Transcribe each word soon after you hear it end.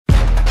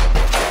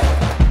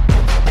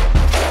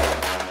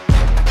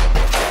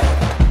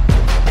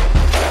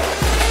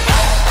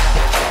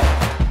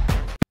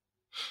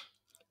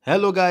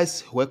Hello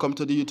guys, welcome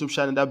to the YouTube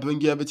channel that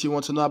brings you everything you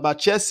want to know about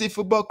Chelsea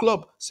Football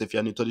Club. So if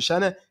you're new to the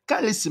channel,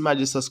 kindly smash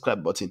the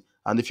subscribe button.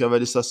 And if you're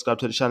already subscribed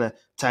to the channel,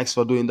 thanks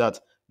for doing that.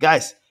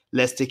 Guys,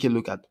 let's take a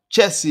look at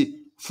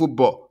Chelsea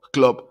Football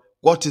Club.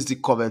 What is the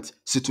current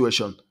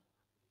situation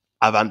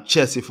around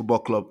Chelsea Football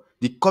Club?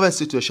 The current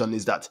situation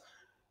is that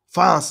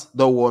fans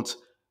don't want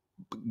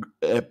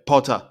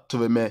Potter to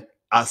remain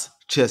as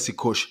Chelsea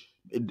coach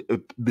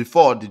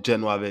before the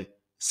January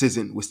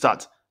season will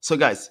start. So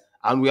guys,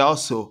 and we are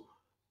also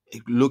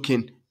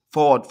looking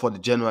forward for the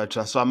January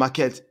transfer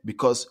market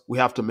because we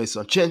have to make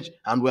some change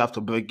and we have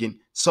to bring in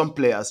some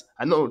players.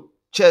 I know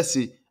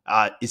Chelsea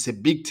is a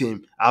big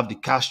team, have the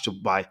cash to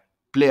buy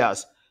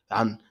players.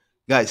 And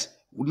guys,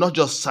 we're not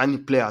just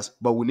signing players,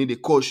 but we need a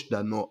coach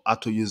that knows how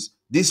to use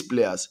these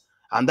players.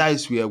 And that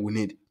is where we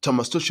need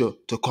Thomas Tuchel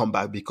to come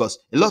back because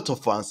a lot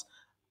of fans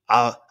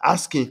are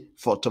asking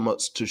for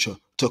Thomas Tuchel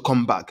to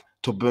come back,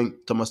 to bring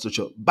Thomas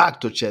Tuchel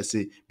back to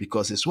Chelsea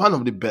because he's one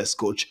of the best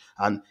coach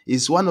and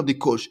he's one of the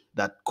coach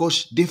that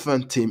coach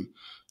different team,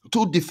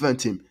 two different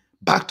team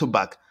back to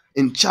back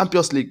in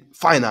Champions League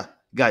final.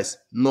 Guys,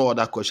 no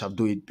other coach have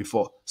done it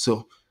before.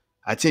 So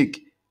I think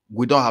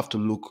we don't have to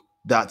look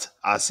that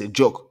as a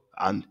joke,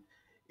 and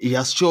he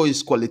has shown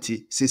his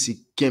quality since he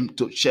came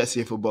to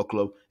Chelsea Football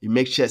Club. He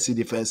makes Chelsea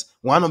defense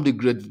one of the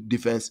great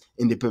defense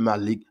in the Premier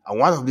League and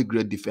one of the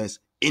great defense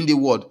in the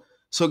world.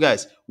 So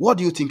guys, what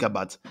do you think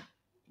about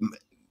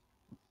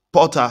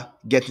Potter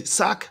getting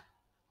sacked?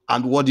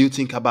 And what do you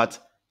think about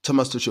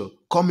Thomas Tuchel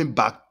coming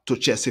back to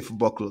Chelsea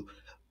Football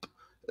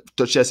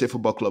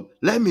Club?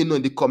 Let me know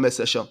in the comment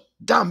section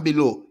down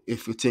below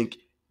if you think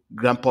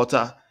Graham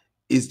Potter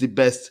is the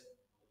best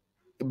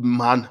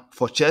man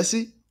for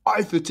Chelsea, or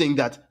if you think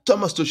that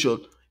Thomas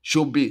Tuchel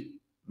should be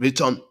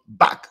returned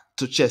back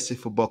to Chelsea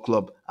Football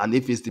Club, and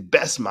if he's the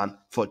best man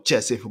for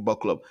Chelsea Football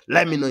Club.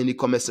 Let me know in the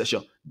comment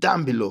section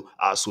down below,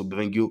 as we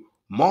bring you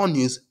more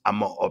news and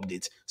more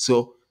updates.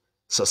 So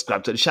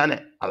subscribe to the channel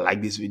and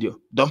like this video.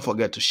 Don't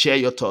forget to share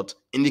your thoughts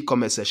in the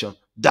comment section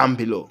down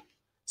below.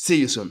 See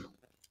you soon.